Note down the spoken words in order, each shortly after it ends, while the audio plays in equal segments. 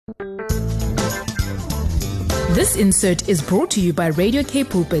This insert is brought to you by Radio K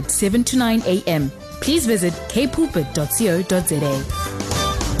Pulpit 7 to 9 a.m. Please visit kpulpit.co.za.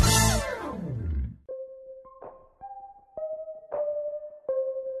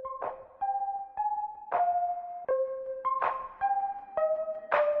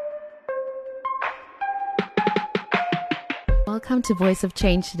 Welcome to Voice of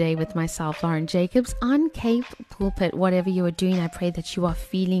Change today with myself, Lauren Jacobs, on Cape Pulpit. Whatever you are doing, I pray that you are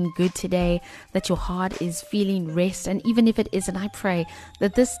feeling good today, that your heart is feeling rest. And even if it isn't, I pray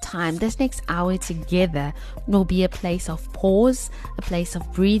that this time, this next hour together will be a place of pause, a place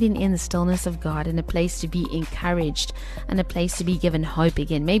of breathing in the stillness of God, and a place to be encouraged and a place to be given hope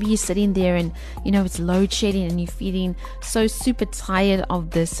again. Maybe you're sitting there and, it's load shedding and you're feeling so super tired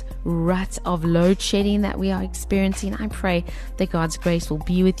of this rut of load shedding that we are experiencing. I pray that God's grace will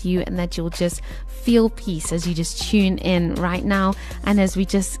be with you and that you'll just feel peace as you just tune in right now and as we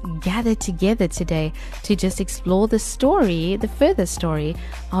just gather together today to just explore the further story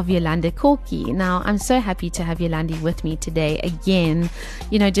of Yolande Korkie. Now, I'm so happy to have Yolande with me today again,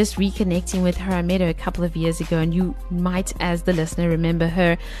 just reconnecting with her. I met her a couple of years ago, and you might, as the listener, remember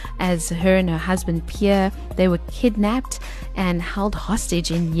her as her and her husband Pierre. They were kidnapped and held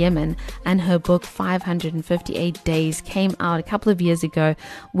hostage in Yemen, and her book 558 Days came out a couple of years ago,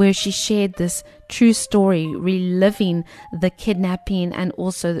 where she shared this true story, reliving the kidnapping and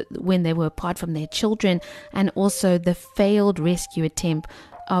also when they were apart from their children, and also the failed rescue attempt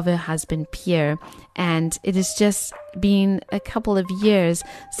of her husband Pierre. And it has just been a couple of years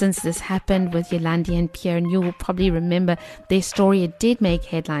since this happened with Yolande and Pierre, and you will probably remember their story. It did make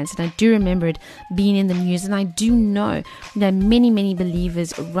headlines, and I do remember it being in the news, and I do know that many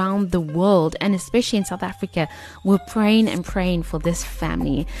believers around the world, and especially in South Africa, were praying for this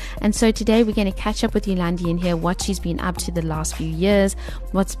family. And so today we're going to catch up with Yolande and hear what she's been up to the last few years,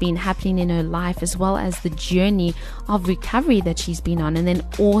 what's been happening in her life, as well as the journey of recovery that she's been on, and then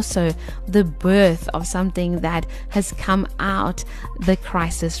also the birth of something that has come out, the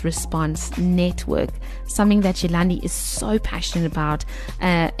Crisis Response Network, something that Yolande is so passionate about.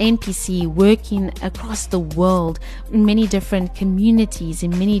 NPC working across the world in many different communities,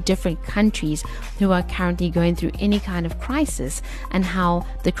 in many different countries who are currently going through any kind of crisis, and how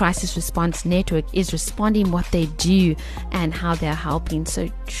the Crisis Response Network is responding, what they do, and how they're helping. So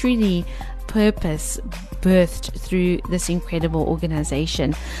truly purpose birthed through this incredible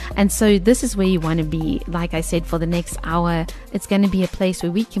organization. And so this is where you want to be. Like I said, for the next hour, it's going to be a place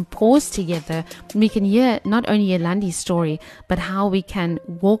where we can pause together. We can hear not only Yolande's story, but how we can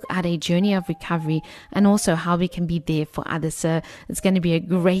walk out a journey of recovery, and also how we can be there for others. So it's going to be a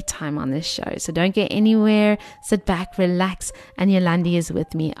great time on this show. So don't get anywhere. Sit back, relax, and Yolande is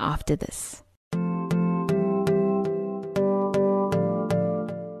with me after this.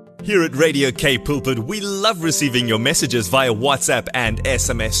 Here at Radio K Pulpit, we love receiving your messages via WhatsApp and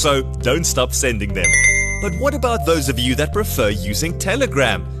SMS, so don't stop sending them. But what about those of you that prefer using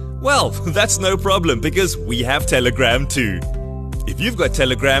Telegram? Well, that's no problem, because we have Telegram too. If you've got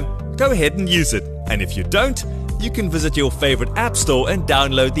Telegram, go ahead and use it. And if you don't, you can visit your favorite app store and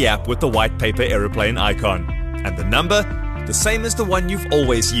download the app with the white paper aeroplane icon. And the number? The same as the one you've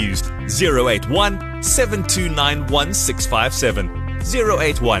always used, 081 7291 657.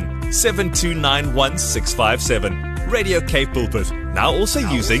 081-729-1657. Radio K Pulpit, now also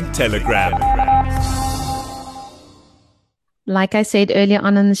using Telegram. Like I said earlier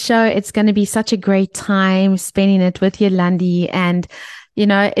on in the show, it's going to be such a great time spending it with Yolande. And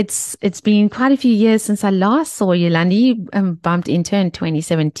it's been quite a few years since I last saw Yolande. You bumped into her in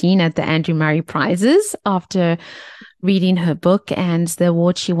 2017 at the Andrew Murray Prizes after reading her book and the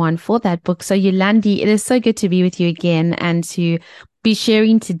award she won for that book. So Yolande, it is so good to be with you again and to be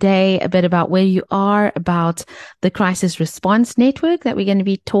sharing today a bit about where you are, about the Crisis Response Network that we're going to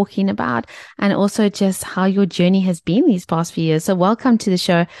be talking about, and also just how your journey has been these past few years. So welcome to the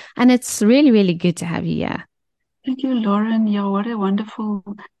show, and it's really good to have you here. Thank you, Lauren. Yeah, what a wonderful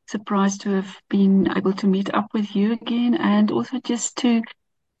surprise to have been able to meet up with you again, and also just to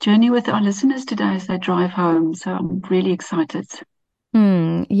journey with our listeners today as they drive home. So I'm really excited.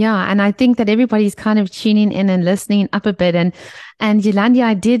 Yeah, and I think that everybody's kind of tuning in and listening up a bit. And Yolande,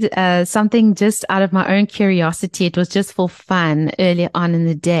 I did something just out of my own curiosity. It was just for fun earlier on in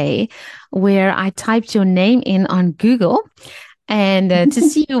the day, where I typed your name in on Google and to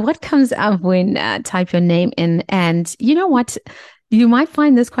see what comes up when type your name in. And you know what? You might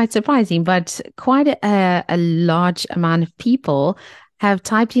find this quite surprising, but quite a large amount of people have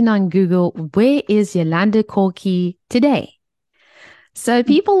typed in on Google, where is Yolande Korkie today? So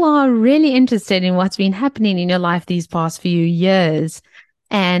people are really interested in what's been happening in your life these past few years.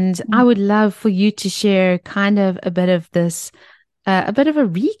 And I would love for you to share kind of a bit of this, a bit of a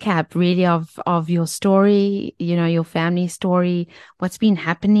recap really of your story, your family story, what's been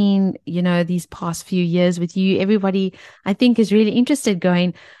happening, these past few years with you. Everybody, I think, is really interested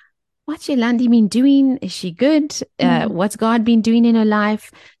going, what's Yolande been doing? Is she good? What's God been doing in her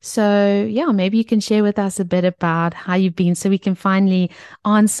life? So yeah, maybe you can share with us a bit about how you've been so we can finally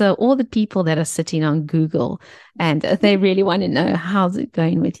answer all the people that are sitting on Google and they really want to know how's it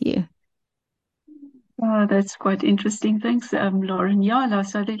going with you. Oh, that's quite interesting. Thanks, Lauren. Yeah,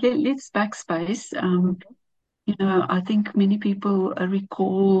 so let's backspace. I think many people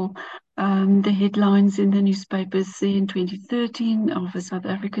recall the headlines in the newspapers in 2013 of a South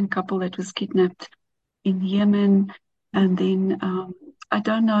African couple that was kidnapped in Yemen. And then I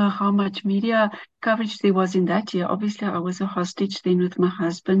don't know how much media coverage there was in that year. Obviously, I was a hostage then with my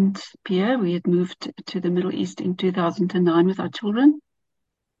husband, Pierre. We had moved to the Middle East in 2009 with our children.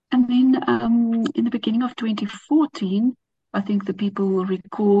 And then in the beginning of 2014, I think the people will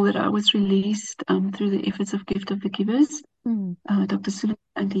recall that I was released through the efforts of Gift of the Givers, Dr. Suleiman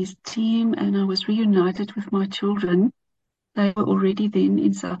and his team, and I was reunited with my children. They were already then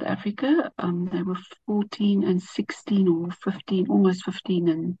in South Africa. They were 14 and 16 or 15, almost 15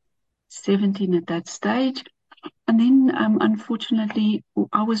 and 17 at that stage. And then, unfortunately,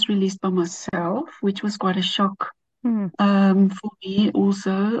 I was released by myself, which was quite a shock for me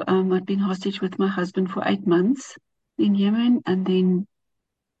also. I'd been hostage with my husband for 8 months in Yemen, and then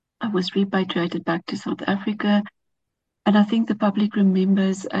I was repatriated back to South Africa. And I think the public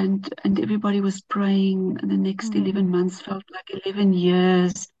remembers, and everybody was praying. The next 11 months felt like 11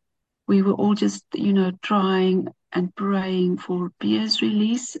 years. We were all just, trying and praying for Pierre's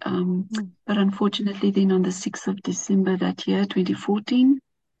release. But unfortunately, then on the 6th of December that year, 2014,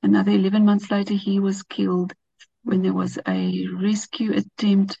 another 11 months later, he was killed when there was a rescue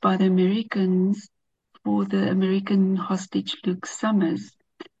attempt by the Americans for the American hostage Luke Summers,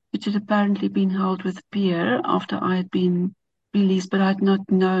 which had apparently been held with Pierre after I had been released, but I'd not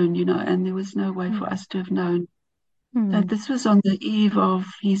known, and there was no way for us to have known that this was on the eve of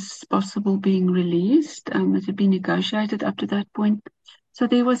his possible being released. It had been negotiated up to that point. So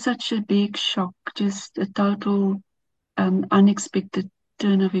there was such a big shock, just a total unexpected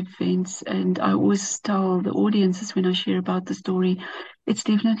turn of events. And I always tell the audiences when I share about the story, it's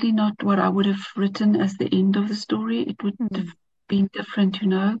definitely not what I would have written as the end of the story. It would have been different,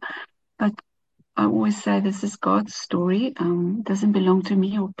 but I always say this is God's story. It doesn't belong to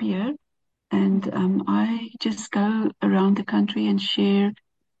me or Pierre. And I just go around the country and share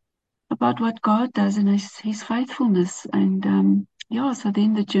about what God does and his faithfulness. And so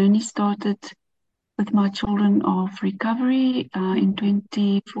then the journey started with my children of recovery in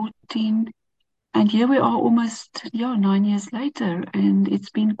 2014. And here we are almost 9 years later, and it's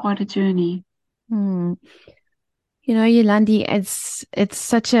been quite a journey. Yolande, it's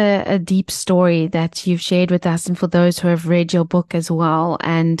such a deep story that you've shared with us, and for those who have read your book as well,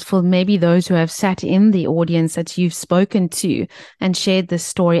 and for maybe those who have sat in the audience that you've spoken to and shared this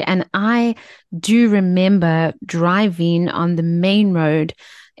story. And I do remember driving on the main road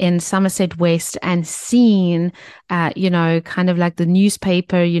in Somerset West and seeing, kind of like the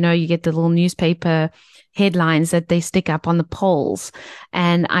newspaper, you get the little newspaper headlines that they stick up on the poles.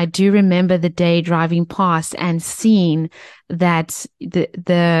 And I do remember the day driving past and seeing that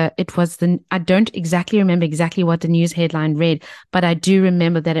I don't exactly remember exactly what the news headline read, but I do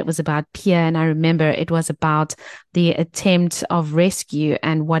remember that it was about Pierre, and I remember it was about the attempt of rescue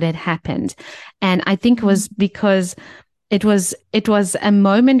and what had happened. And I think it was because it was a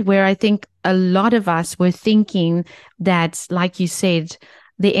moment where I think a lot of us were thinking that, like you said,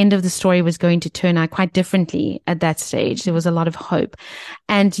 the end of the story was going to turn out quite differently at that stage. There was a lot of hope.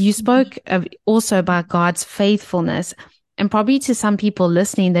 And you spoke also about God's faithfulness. And probably to some people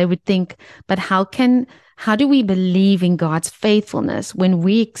listening, they would think, but how do we believe in God's faithfulness when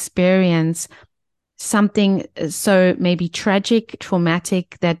we experience something so maybe tragic,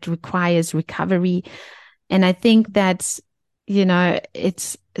 traumatic, that requires recovery? And I think that,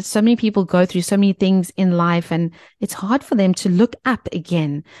 it's so many people go through so many things in life, and it's hard for them to look up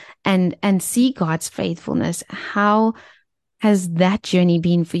again and see God's faithfulness. How has that journey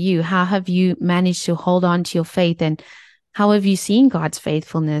been for you? How have you managed to hold on to your faith, and how have you seen God's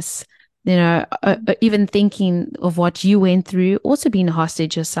faithfulness? Even thinking of what you went through, also being a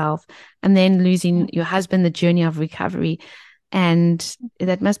hostage yourself, and then losing your husband, the journey of recovery. And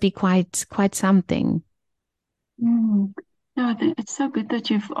that must be quite something. No, it's so good that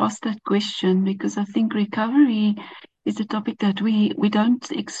you've asked that question, because I think recovery is a topic that we don't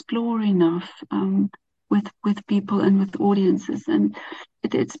explore enough with people and with audiences. And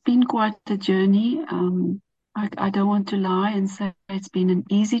it's been quite a journey. I don't want to lie and say it's been an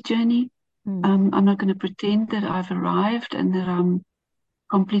easy journey. I'm not going to pretend that I've arrived and that I'm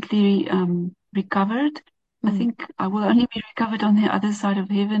completely recovered. I think I will only be recovered on the other side of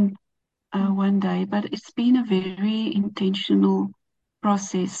heaven one day, but it's been a very intentional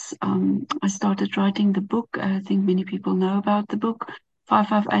process. I started writing the book. I think many people know about the book,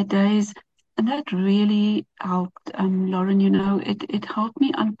 558 Days, and that really helped. Lauren, it helped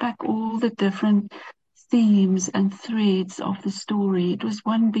me unpack all the different themes and threads of the story. It was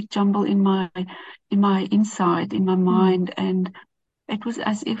one big jumble in my inside, in my mind, and it was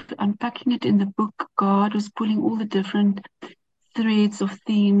as if unpacking it in the book, God was pulling all the different threads of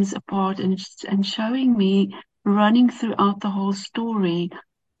themes apart and showing me running throughout the whole story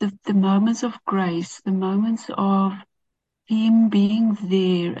the moments of grace, the moments of him being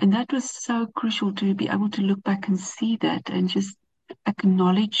there. And that was so crucial to be able to look back and see that and just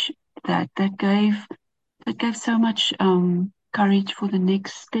acknowledge that. That gave so much courage for the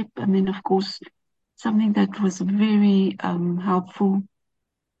next step. And then, of course, something that was very helpful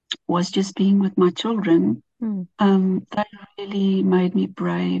was just being with my children. That really made me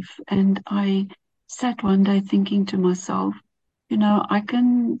brave. And I sat one day thinking to myself, I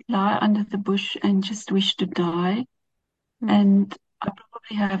can lie under the bush and just wish to die. And I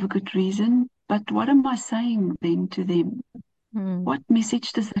probably have a good reason. But what am I saying then to them? What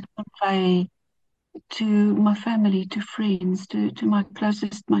message does that convey to my family, to friends, to my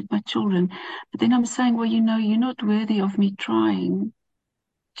closest, my children? But then I'm saying, well, you're not worthy of me trying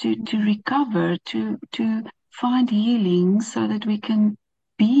to recover, to find healing so that we can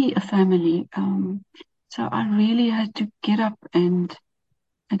be a family. So I really had to get up and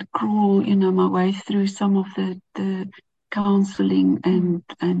crawl, my way through some of the counseling and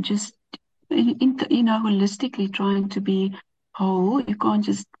just, holistically trying to be whole. You can't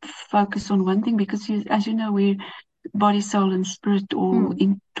just focus on one thing because, as you know, we're body, soul, and spirit all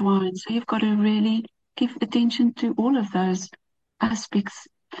entwined. So you've got to really give attention to all of those aspects.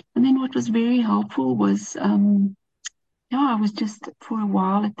 And then what was very helpful was, I was just for a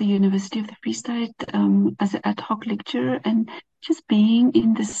while at the University of the Free State as an ad hoc lecturer, and just being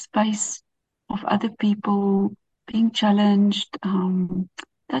in the space of other people, being challenged.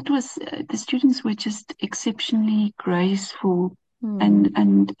 The students were just exceptionally graceful,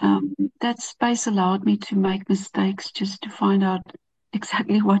 and that space allowed me to make mistakes, just to find out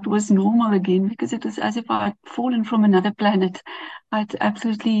exactly what was normal again, because it was as if I'd fallen from another planet. I'd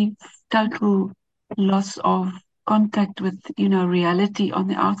absolutely total loss of contact with, reality on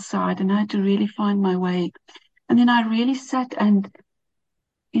the outside, and I had to really find my way. And then I really sat and,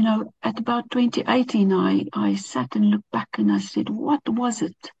 at about 2018, I sat and looked back and I said, what was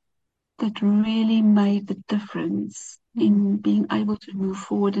it that really made the difference in being able to move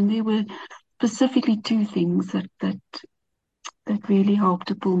forward? And there were specifically two things that really helped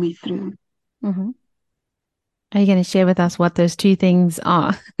to pull me through. Are you going to share with us what those two things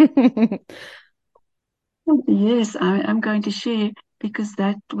are? Yes, I'm going to share, because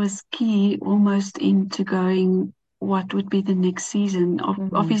that was key almost into going what would be the next season.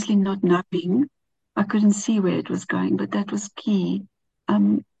 Obviously not knowing, I couldn't see where it was going, but that was key.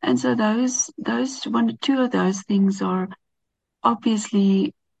 And so two of those things are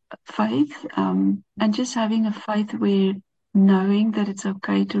obviously faith, and just having a faith where knowing that it's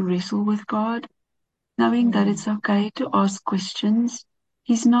okay to wrestle with God, knowing that it's okay to ask questions.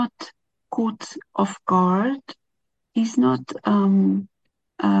 He's not caught off guard. He's not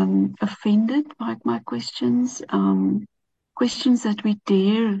offended by my questions. Questions that we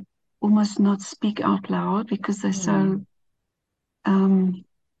dare almost not speak out loud because they're so,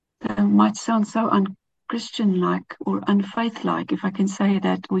 they might sound so unchristian-like or unfaith-like, if I can say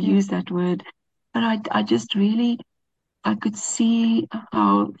that or use that word. But I just really, I could see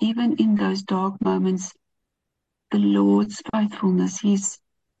how even in those dark moments, the Lord's faithfulness, His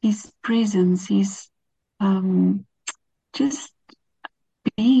presence, His just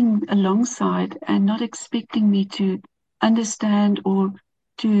being alongside and not expecting me to understand or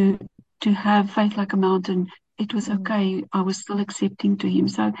to have faith like a mountain. It was okay. I was still accepting to Him.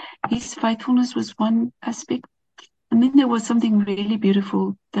 So His faithfulness was one aspect. And then there was something really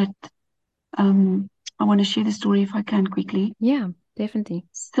beautiful that I want to share the story if I can quickly. Yeah, definitely.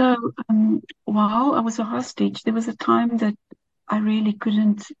 So while I was a hostage, there was a time that I really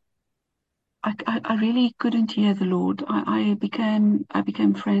couldn't hear the Lord. I became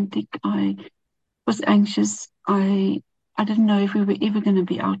frantic. I was anxious. I didn't know if we were ever going to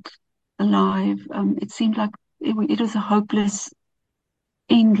be out alive. It seemed like it was a hopeless,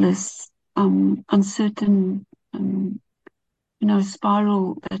 endless, uncertain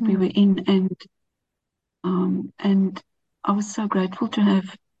spiral that we were in, and I was so grateful to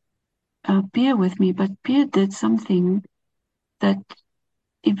have Pierre with me. But Pierre did something that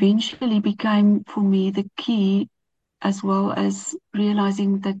eventually became for me the key, as well as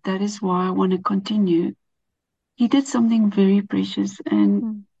realizing that that is why I want to continue. He did something very precious,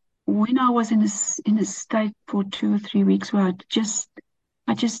 and when I was in a state for 2 or 3 weeks where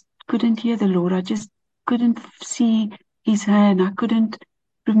I just couldn't hear the Lord, I just couldn't see His hand, I couldn't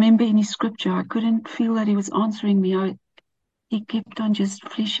remember any scripture, I couldn't feel that He was answering me. He kept on just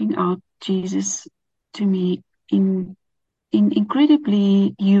fleshing out Jesus to me in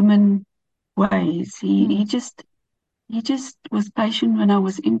incredibly human ways. He just was patient when I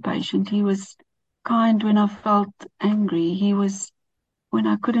was impatient. He was kind when I felt angry. He was, when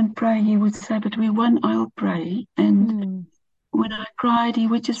I couldn't pray, he would say, "But I'll pray." And when I cried, he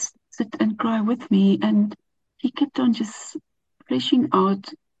would just sit and cry with me. And he kept on just fleshing out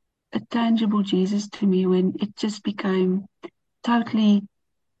a tangible Jesus to me, when it just became totally,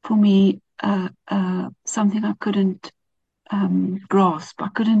 for me, something I couldn't grasp. I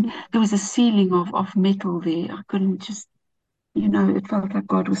couldn't, there was a ceiling of metal there. I couldn't just, it felt like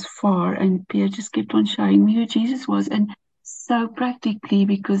God was far, and Pierre just kept on showing me who Jesus was, and so practically,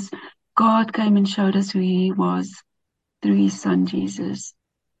 because God came and showed us who He was through His Son Jesus.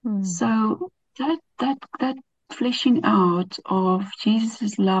 So that fleshing out of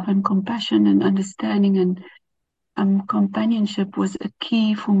Jesus' love and compassion and understanding and companionship was a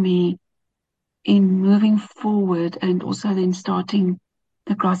key for me in moving forward, and also then starting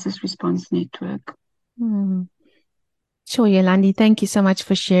the Crisis Response Network. Sure, Yolande, thank you so much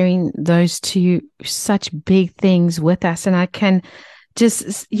for sharing those two such big things with us. And I can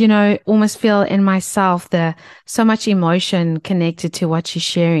just, almost feel in myself so much emotion connected to what you're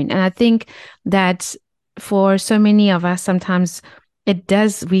sharing. And I think that for so many of us, sometimes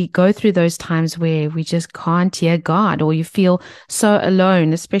we go through those times where we just can't hear God, or you feel so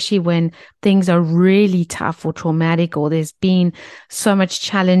alone, especially when things are really tough or traumatic, or there's been so much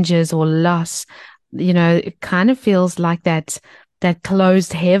challenges or loss. It kind of feels like that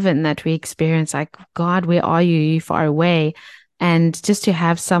closed heaven that we experience, like, God, where are you? You're far away. And just to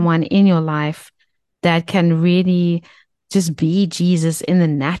have someone in your life that can really just be Jesus in the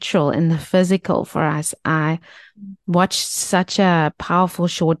natural, in the physical for us. I watched such a powerful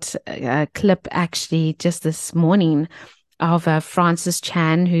short clip actually just this morning of Francis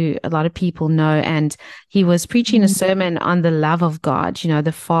Chan, who a lot of people know, and he was preaching a sermon on the love of God,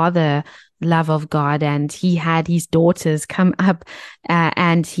 the Father love of God, and he had his daughters come up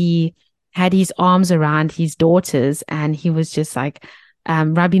and he had his arms around his daughters, and he was just like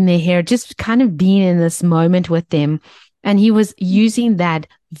rubbing their hair, just kind of being in this moment with them. And he was using that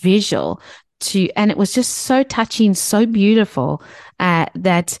visual and it was just so touching, so beautiful,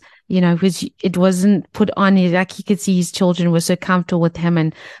 that, it wasn't put on, like he could see his children were so comfortable with him,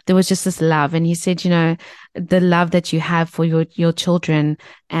 and there was just this love. And he said, the love that you have for your children,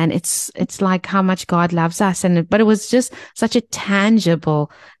 and it's like how much God loves us. But it was just such a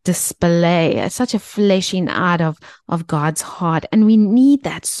tangible display, such a fleshing out of God's heart. And we need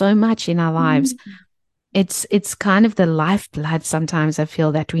that so much in our lives. It's kind of the lifeblood sometimes I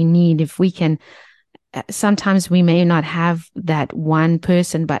feel that we need. If we can, sometimes we may not have that one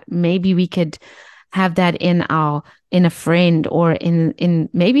person, but maybe we could have that in a friend, or in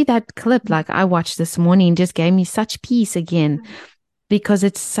maybe that clip like I watched this morning just gave me such peace again, because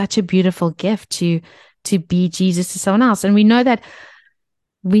it's such a beautiful gift to be Jesus to someone else. And we know that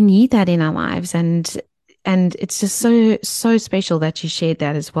we need that in our lives, and it's just so special that you shared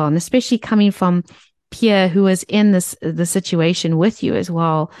that as well. And especially coming from Pierre, who was in the situation with you as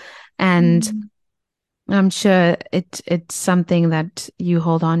well. And I'm sure it's something that you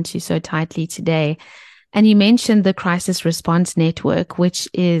hold on to so tightly today. And you mentioned the Crisis Response Network, which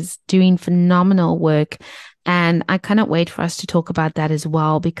is doing phenomenal work. And I cannot wait for us to talk about that as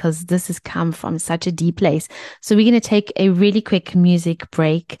well, because this has come from such a deep place. So we're going to take a really quick music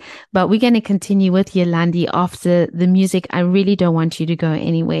break, but we're going to continue with Yolande after the music. I really don't want you to go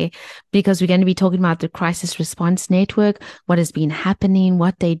anywhere, because we're going to be talking about the Crisis Response Network, what has been happening,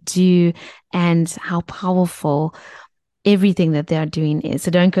 what they do, and how powerful everything that they're doing is. So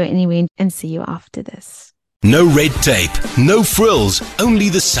don't go anywhere, and see you after this. No red tape, no frills, only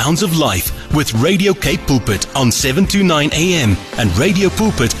the sounds of life with Radio Cape Pulpit on 7 to 9 a.m. and Radio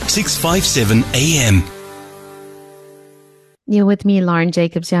Pulpit 657 a.m. You're with me, Lauren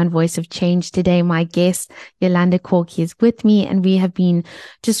Jacobs, here on Voice of Change today. My guest, Yolande Korkie, is with me, and we have been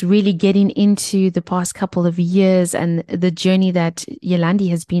just really getting into the past couple of years and the journey that Yolande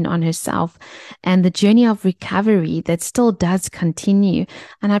has been on herself and the journey of recovery that still does continue.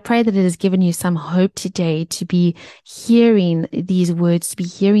 And I pray that it has given you some hope today to be hearing these words, to be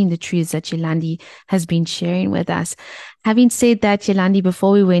hearing the truths that Yolande has been sharing with us. Having said that, Yolande,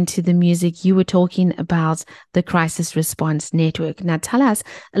 before we went to the music, you were talking about the Crisis Response Network. Now, tell us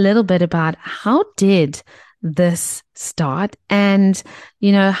a little bit about how did this start and,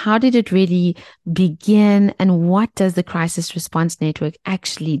 how did it really begin and what does the Crisis Response Network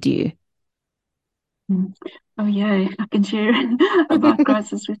actually do? Oh, yeah, I can share about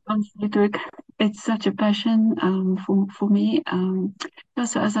Crisis Response Network. It's such a passion for me.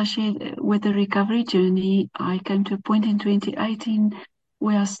 So as I shared with the recovery journey, I came to a point in 2018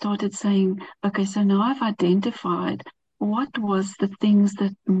 where I started saying, okay, so now I've identified what was the things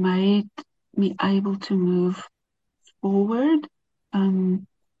that made me able to move forward. And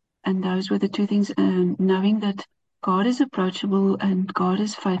those were the two things, knowing that God is approachable and God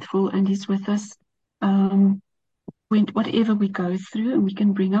is faithful and He's with us. Whatever we go through, and we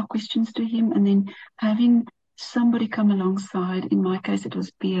can bring our questions to Him, and then having somebody come alongside. In my case, it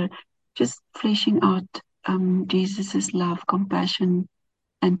was Pierre, just fleshing out Jesus's love, compassion,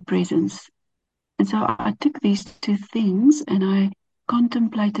 and presence. And so I took these two things and I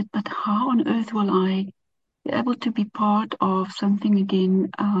contemplated, but how on earth will I be able to be part of something again?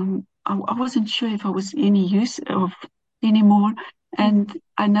 I wasn't sure if I was any use of anymore, and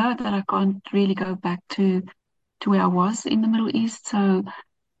I know that I can't really go back to where I was in the Middle East. So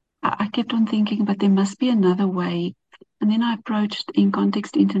I kept on thinking, but there must be another way. And then I approached In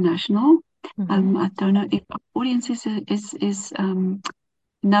Context International. I don't know if our audience is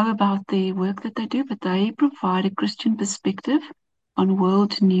know about the work that they do, but they provide a Christian perspective on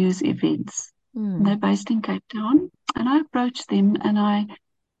world news events. And they're based in Cape Town. And I approached them and I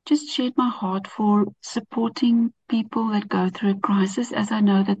just shared my heart for supporting people that go through a crisis, as I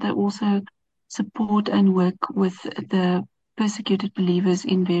know that they also support and work with the persecuted believers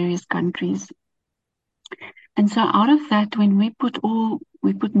in various countries. And so out of that, when we put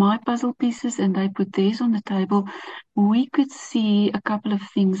my puzzle pieces and they put theirs on the table, we could see a couple of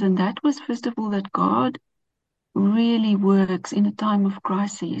things. And that was, first of all, that God really works in a time of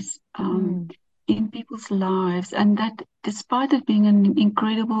crisis in people's lives. And that despite it being an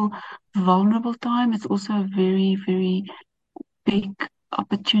incredible, vulnerable time, it's also a very, very big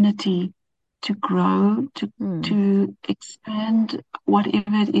opportunity to grow, to expand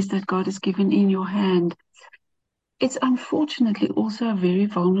whatever it is that God has given in your hand. It's unfortunately also a very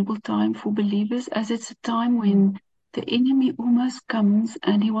vulnerable time for believers, as it's a time when the enemy almost comes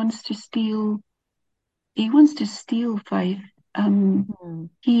and he wants to steal faith.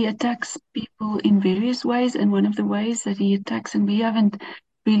 He attacks people in various ways, and one of the ways that he attacks, and we haven't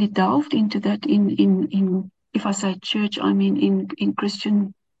really delved into that in if I say church, I mean in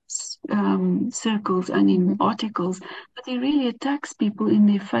Christian circles and in articles, but he really attacks people in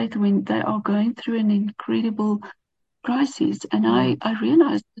their faith when they are going through an incredible crisis. And I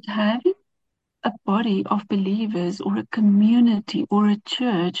realized that having a body of believers or a community or a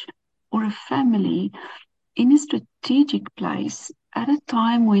church or a family in a strategic place at a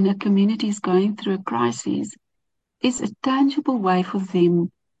time when a community is going through a crisis is a tangible way for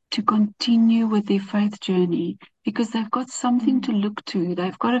them to continue with their faith journey, because they've got something to look to.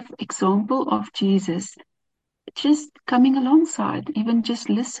 They've got an example of Jesus just coming alongside, even just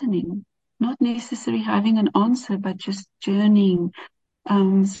listening, not necessarily having an answer, but just journeying,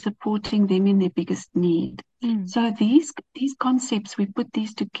 supporting them in their biggest need. So these concepts, we put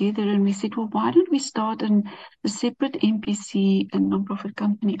these together and we said, well, why don't we start a separate NPC, a non-profit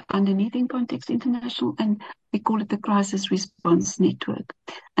company underneath In Context International, and we call it the Crisis Response Network.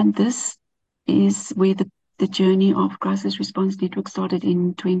 And this is where the journey of Crisis Response Network started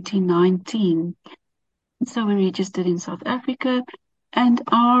in 2019. So we registered in South Africa, and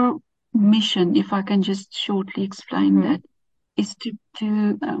our mission, if I can just shortly explain that, is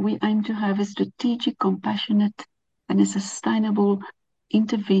we aim to have a strategic, compassionate, and a sustainable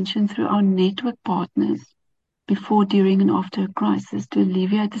intervention through our network partners before, during, and after a crisis to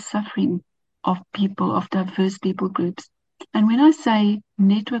alleviate the suffering of people, of diverse people groups. And when I say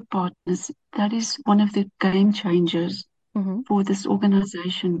network partners, that is one of the game changers for this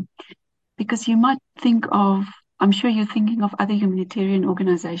organization, because you might think of, I'm sure you're thinking of other humanitarian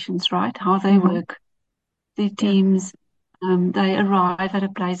organizations, right? How they work, their teams. They arrive at a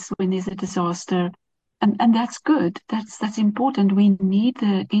place when there's a disaster, and that's good. That's important. We need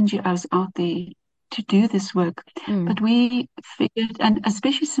the NGOs out there to do this work. But we figured, and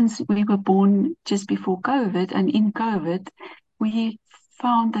especially since we were born just before COVID and in COVID, we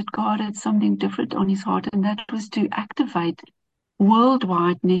found that God had something different on his heart, and that was to activate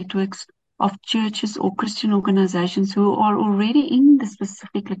worldwide networks of churches or Christian organizations who are already in the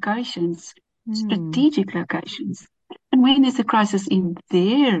specific locations, strategic locations. And when there's a crisis in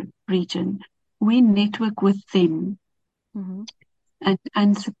their region, we network with them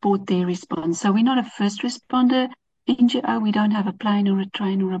and support their response. So we're not a first responder NGO. We don't have a plane or a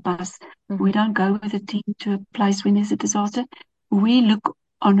train or a bus. We don't go with a team to a place when there's a disaster. We look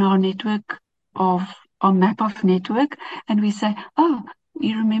on our network of our map of network, and we say, oh,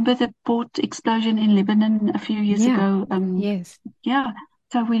 you remember the port explosion in Lebanon a few years ago? Yes. Yeah.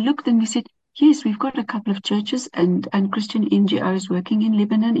 So we looked and we said, yes, we've got a couple of churches and Christian NGOs working in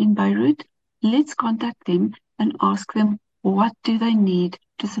Lebanon, in Beirut. Let's contact them and ask them what do they need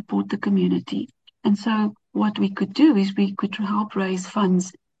to support the community. And so what we could do is we could help raise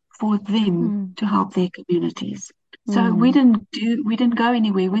funds for them to help their communities. So we didn't go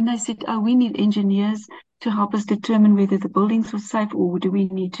anywhere. When they said, oh, we need engineers to help us determine whether the buildings were safe, or do we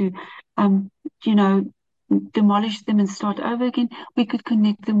need to, demolish them and start over again, we could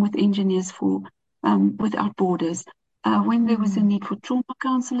connect them with engineers for Without Borders. When there was a need for trauma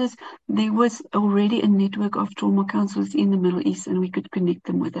counselors, there was already a network of trauma counselors in the Middle East, and we could connect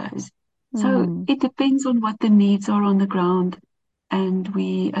them with those. So it depends on what the needs are on the ground, and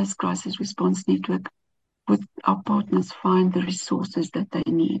we, as Crisis Response Network, with our partners, find the resources that they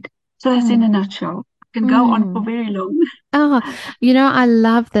need. So that's in a nutshell. It can go on for very long. Oh, I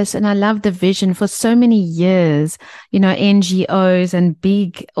love this, and I love the vision. For so many years, NGOs and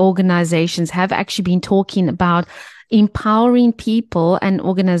big organizations have actually been talking about empowering people and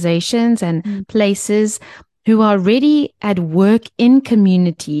organizations and places who are already at work in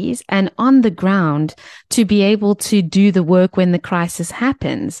communities and on the ground to be able to do the work when the crisis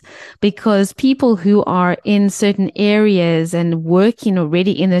happens. Because people who are in certain areas and working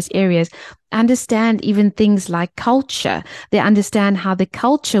already in those areas understand even things like culture. They understand how the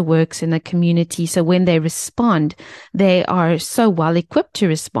culture works in a community. So when they respond, they are so well equipped to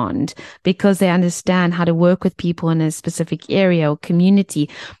respond because they understand how to work with people in a specific area or community.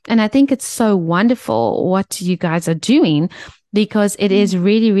 And I think it's so wonderful what you guys are doing, because it is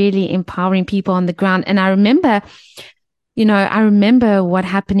really, really empowering people on the ground. And I remember what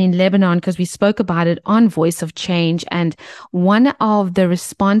happened in Lebanon, because we spoke about it on Voice of Change. And one of the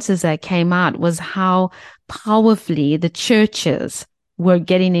responses that came out was how powerfully the churches were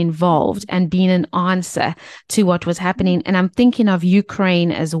getting involved and being an answer to what was happening. And I'm thinking of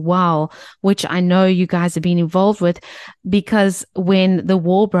Ukraine as well, which I know you guys have been involved with, because when the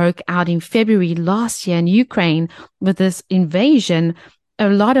war broke out in February last year in Ukraine with this invasion, a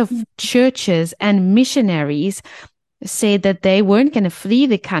lot of churches and missionaries said that they weren't going to flee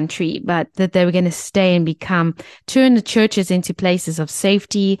the country, but that they were going to stay and turn the churches into places of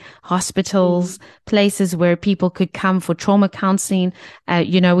safety, hospitals, places where people could come for trauma counseling,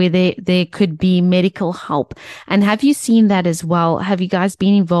 where there could be medical help. And have you seen that as well? Have you guys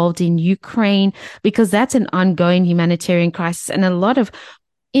been involved in Ukraine? Because that's an ongoing humanitarian crisis. And a lot of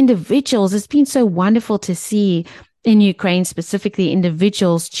individuals, it's been so wonderful to see in Ukraine, specifically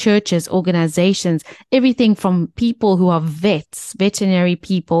individuals, churches, organizations, everything from people who are veterinary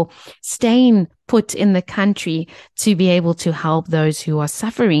people, staying put in the country to be able to help those who are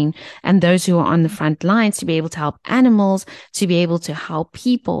suffering and those who are on the front lines, to be able to help animals, to be able to help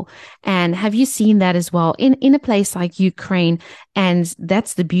people. And have you seen that as well in a place like Ukraine? And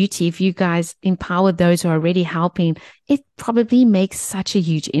that's the beauty. If you guys empower those who are already helping, it probably makes such a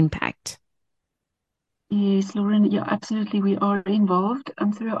huge impact. Yes, Lauren, yeah, absolutely. We are involved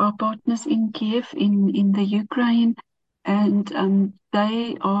through our partners in Kiev, in the Ukraine, and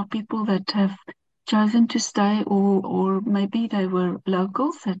they are people that have chosen to stay, or maybe they were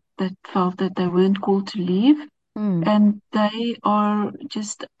locals that felt that they weren't called to leave, and they are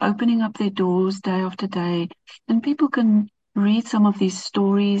just opening up their doors day after day. And people can read some of these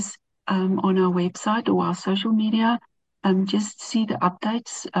stories on our website or our social media. Just see the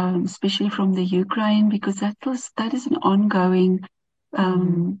updates, especially from the Ukraine, because that is an ongoing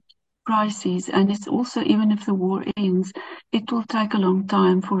crisis, and it's also, even if the war ends, it will take a long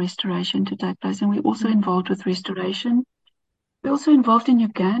time for restoration to take place. And we're also involved with restoration. We're also involved in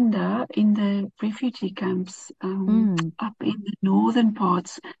Uganda in the refugee camps up in the northern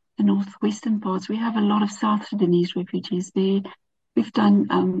parts, the northwestern parts. We have a lot of South Sudanese refugees there. We've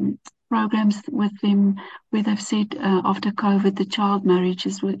done programs with them where they've said after COVID, the child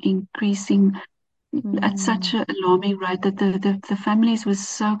marriages were increasing at such an alarming rate that the families were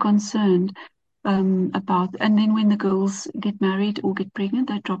so concerned about, and then when the girls get married or get pregnant,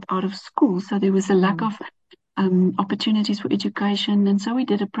 they drop out of school. So there was a lack of opportunities for education. And so we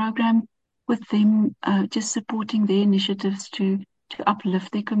did a program with them, just supporting their initiatives to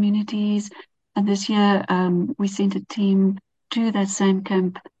uplift their communities. And this year, we sent a team to that same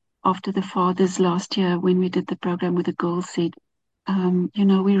camp after the fathers last year when we did the program with the girls said,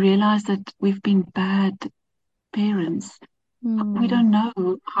 we realized that we've been bad parents. We don't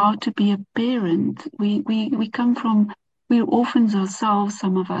know how to be a parent. We come from, we're orphans ourselves,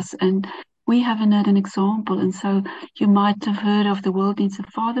 some of us, and we haven't had an example. And so you might have heard of the World Needs a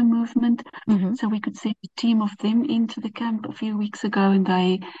Father movement. Mm-hmm. So we could send a team of them into the camp a few weeks ago, and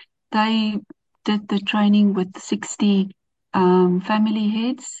they did the training with 60 family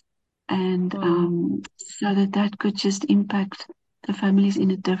heads, and so that could just impact the families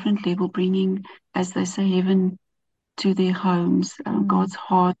in a different level, bringing, as they say, heaven to their homes, God's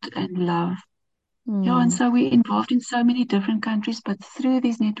heart and love. Yeah, and so we're involved in so many different countries, but through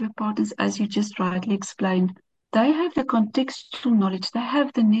these network partners, as you just rightly explained, they have the contextual knowledge, they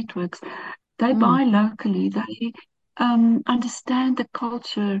have the networks, they buy locally, they understand the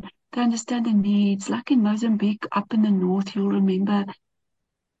culture, they understand the needs. Like in Mozambique, up in the north, you'll remember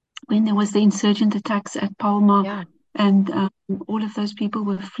when there was the insurgent attacks at Palma, and all of those people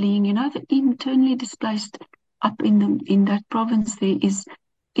were fleeing. The internally displaced up in that province there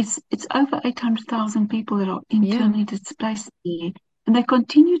it's over 800,000 people that are internally displaced there, and they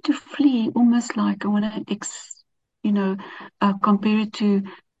continue to flee, almost like I want to compare it to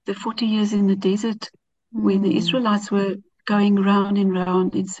the 40 years in the desert where the Israelites were going round and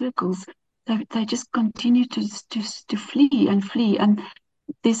round in circles. They just continue to flee and flee, and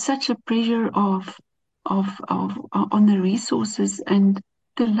there's such a pressure of on the resources, and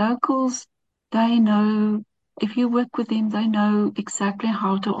the locals, they know, if you work with them, they know exactly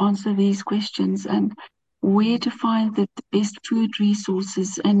how to answer these questions and where to find the best food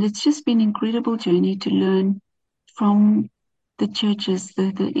resources. And it's just been an incredible journey to learn from the churches,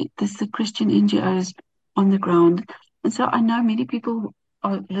 the Christian NGOs on the ground. And so I know many people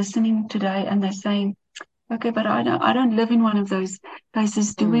are listening today and they're saying, okay, but I don't live in one of those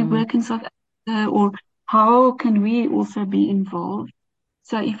places. Do we work in South Africa, or how can we also be involved?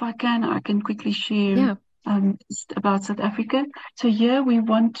 So if I can quickly share just about South Africa. So here we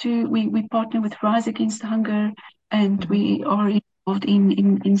partner with Rise Against Hunger, and we are involved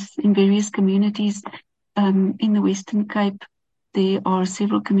in various communities in the Western Cape. There are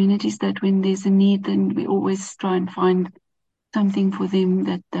several communities that when there's a need, then we always try and find something for them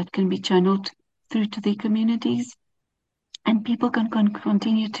that can be channeled through to their communities, and people can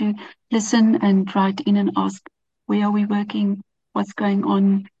continue to listen and write in and ask, where are we working, what's going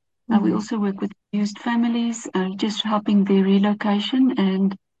on. We also work with abused families, just helping their relocation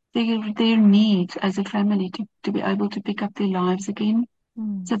and their needs as a family to be able to pick up their lives again.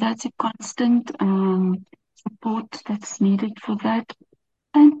 So that's a constant support that's needed for that.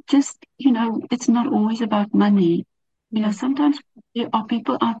 And just, it's not always about money. Sometimes there are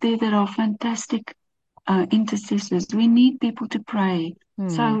people out there that are fantastic intercessors. We need people to pray.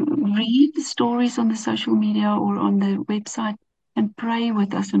 So read the stories on the social media or on the website and pray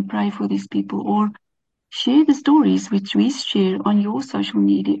with us and pray for these people, or share the stories which we share on your social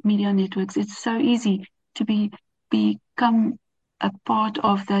media networks. It's so easy to become a part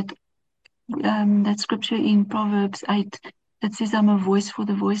of that scripture in Proverbs 8 that says, I'm a voice for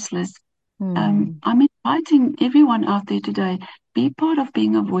the voiceless. I'm inviting everyone out there today, be part of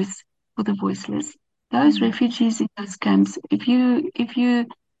being a voice for the voiceless. Those refugees in those camps, if you hear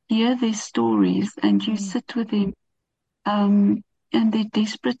their stories and you sit with them, and their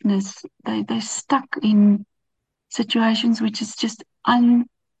desperateness, they're stuck in situations which is just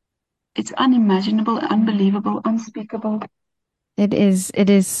it's unimaginable, unbelievable, unspeakable. It is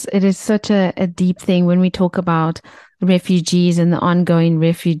such a deep thing when we talk about refugees and the ongoing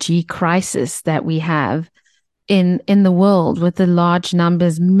refugee crisis that we have in the world, with the large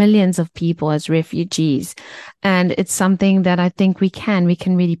numbers, millions of people as refugees. And it's something that I think we can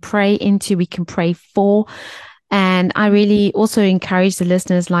really pray into, we can pray for. And I really also encourage the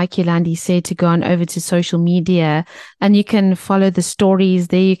listeners, like Yolande said, to go on over to social media, and you can follow the stories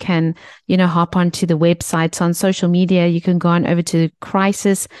there. You can, hop onto the websites on social media. You can go on over to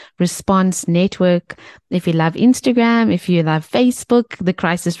Crisis Response Network. If you love Instagram, if you love Facebook, the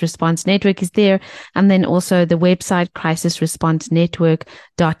Crisis Response Network is there. And then also the website,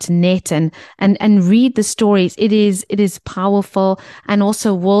 crisisresponsenetwork.net, and read the stories. It is powerful, and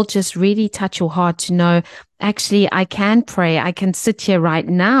also will just really touch your heart to know, actually, I can pray. I can sit here right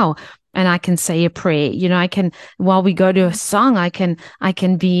now and I can say a prayer. I can, while we go to a song, I can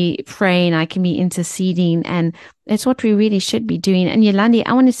be praying, I can be interceding, and it's what we really should be doing. And Yolande,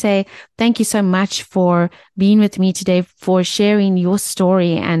 I want to say thank you so much for being with me today, for sharing your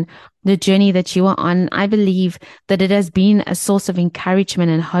story and the journey that you are on. I believe that it has been a source of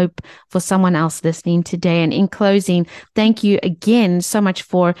encouragement and hope for someone else listening today. And in closing, thank you again so much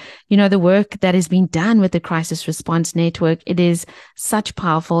for, the work that has been done with the Crisis Response Network. It is such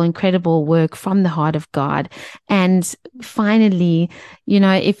powerful, incredible work from the heart of God. And finally,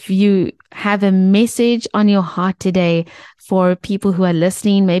 if you have a message on your heart today for people who are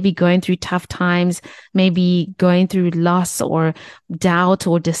listening, maybe going through tough times, maybe going through loss or doubt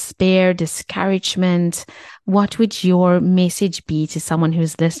or despair, discouragement, what would your message be to someone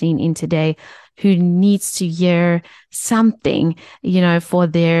who's listening in today who needs to hear something, for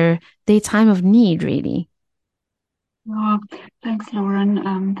their time of need, really? Oh, thanks,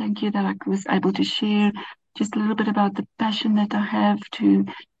 Lauren. Thank you that I was able to share just a little bit about the passion that I have to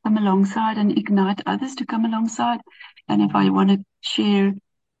come alongside and ignite others to come alongside. And if I want to share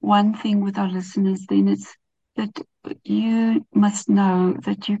one thing with our listeners, then it's that you must know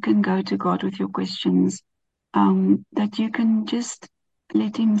that you can go to God with your questions, that you can just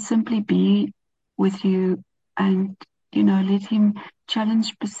let Him simply be with you, and, let Him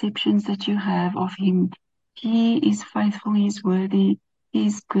challenge perceptions that you have of Him. He is faithful, He is worthy, He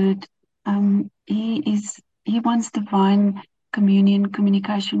is good. He wants divine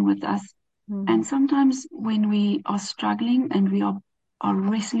communication with us. And sometimes when we are struggling and we are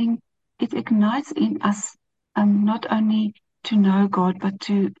wrestling, it ignites in us not only to know God, but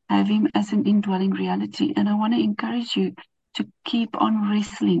to have Him as an indwelling reality. And I want to encourage you to keep on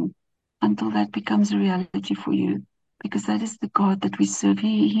wrestling until that becomes a reality for you, because that is the God that we serve.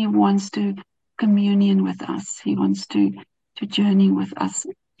 He wants to communion with us. He wants to journey with us,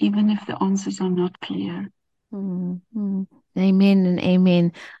 even if the answers are not clear. Mm-hmm. Amen and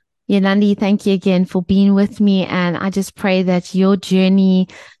amen. Yolande, thank you again for being with me. And I just pray that your journey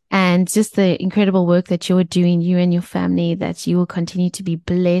and just the incredible work that you're doing, you and your family, that you will continue to be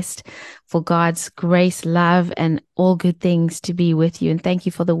blessed, for God's grace, love, and all good things to be with you. And thank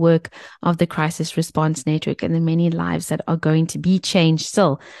you for the work of the Crisis Response Network and the many lives that are going to be changed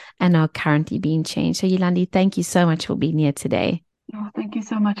still and are currently being changed. So Yolande, thank you so much for being here today. Oh, thank you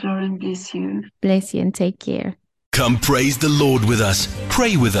so much, Lauren. Bless you. Bless you and take care. Come praise the Lord with us.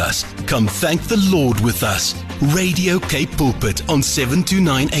 Pray with us. Come thank the Lord with us. Radio Cape Pulpit on 7 to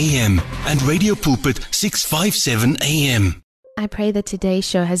 9 a.m. and Radio Pulpit 657 a.m. I pray that today's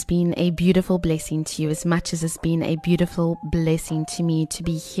show has been a beautiful blessing to you, as much as it's been a beautiful blessing to me to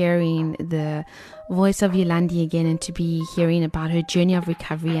be hearing the voice of Yolande again, and to be hearing about her journey of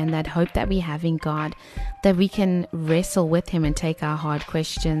recovery and that hope that we have in God, that we can wrestle with Him and take our hard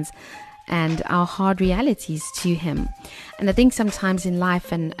questions and our hard realities to Him. And I think sometimes in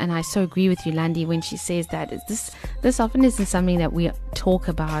life, and I so agree with Yolande when she says that this often isn't something that we talk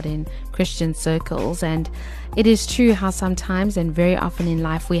about in Christian circles. And it is true how sometimes and very often in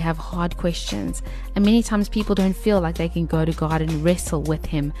life we have hard questions, and many times people don't feel like they can go to God and wrestle with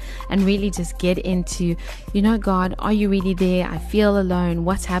Him and really just get into, God, are you really there? I feel alone.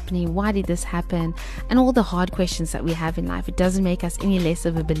 What's happening? Why did this happen? And all the hard questions that we have in life. It doesn't make us any less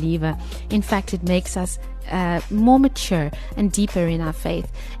of a believer. In fact, it makes us more mature and deeper in our faith.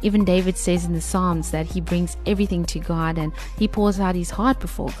 Even David says in the Psalms that he brings everything to God and he pours out his heart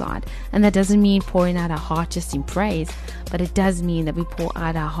before God. And that doesn't mean pouring out our heart just in praise, but it does mean that we pour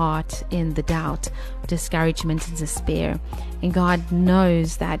out our heart in the doubt, discouragement, and despair. And God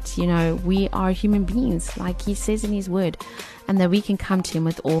knows that, we are human beings, like He says in His word, and that we can come to Him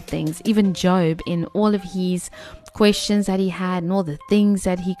with all things. Even Job, in all of his questions that he had and all the things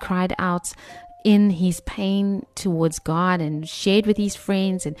that he cried out in his pain towards God and shared with his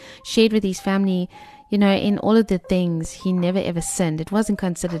friends and shared with his family, in all of the things, he never ever sinned. It wasn't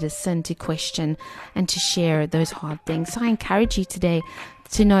considered a sin to question and to share those hard things. So I encourage you today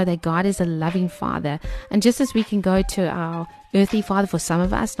to know that God is a loving Father. And just as we can go to our earthly father, for some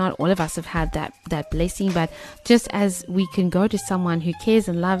of us, not all of us have had that blessing, but just as we can go to someone who cares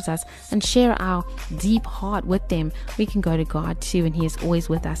and loves us and share our deep heart with them, we can go to God too, and He is always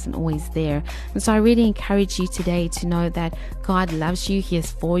with us and always there. And so I really encourage you today to know that God loves you. He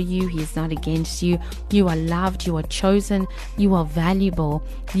is for you. He is not against you. You are loved. You are chosen. You are valuable.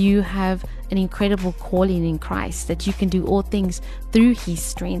 You have an incredible calling in Christ, that you can do all things through His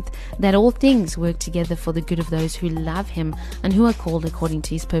strength, that all things work together for the good of those who love Him and who are called according to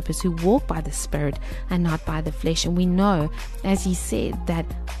His purpose, who walk by the Spirit and not by the flesh. And we know, as He said, that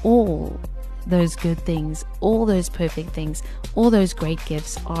all those good things, all those perfect things, all those great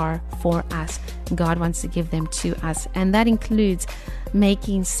gifts are for us. God wants to give them to us, and that includes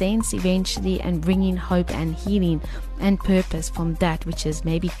making sense eventually and bringing hope and healing and purpose from that which is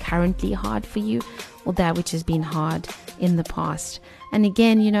maybe currently hard for you, or that which has been hard in the past. And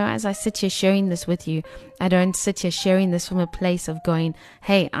again, as I sit here sharing this with you, I don't sit here sharing this from a place of going,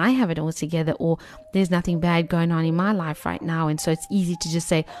 hey, I have it all together, or there's nothing bad going on in my life right now, and so it's easy to just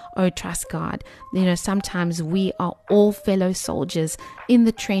say, oh, trust God. Sometimes we are all fellow soldiers in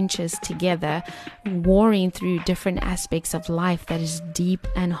the trenches together, warring through different aspects of life that is deep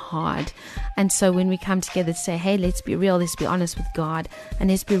and hard. And so when we come together to say, hey, let's be real, let's be honest with God, and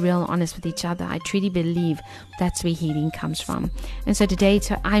let's be real and honest with each other, I truly believe that's where healing comes from. And so today,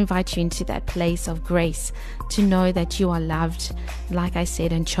 I invite you into that place of grace, to know that you are loved, like I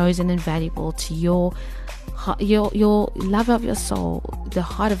said, and chosen and valuable to your love of your soul, the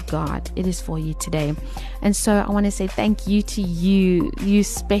heart of God. It is for you today. And so I want to say thank you to you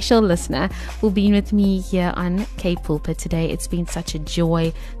special listener, for being with me here on Cape Pulpit today. It's been such a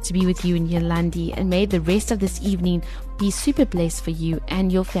joy to be with you in Yolande, and may the rest of this evening be super blessed for you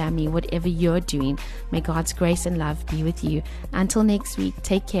and your family, whatever you're doing. May God's grace and love be with you. Until next week,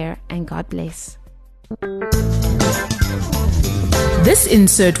 take care and God bless. This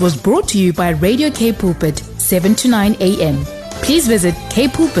insert was brought to you by Radio Cape Pulpit, 7 to 9 a.m. Please visit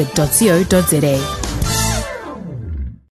kpulpit.co.za.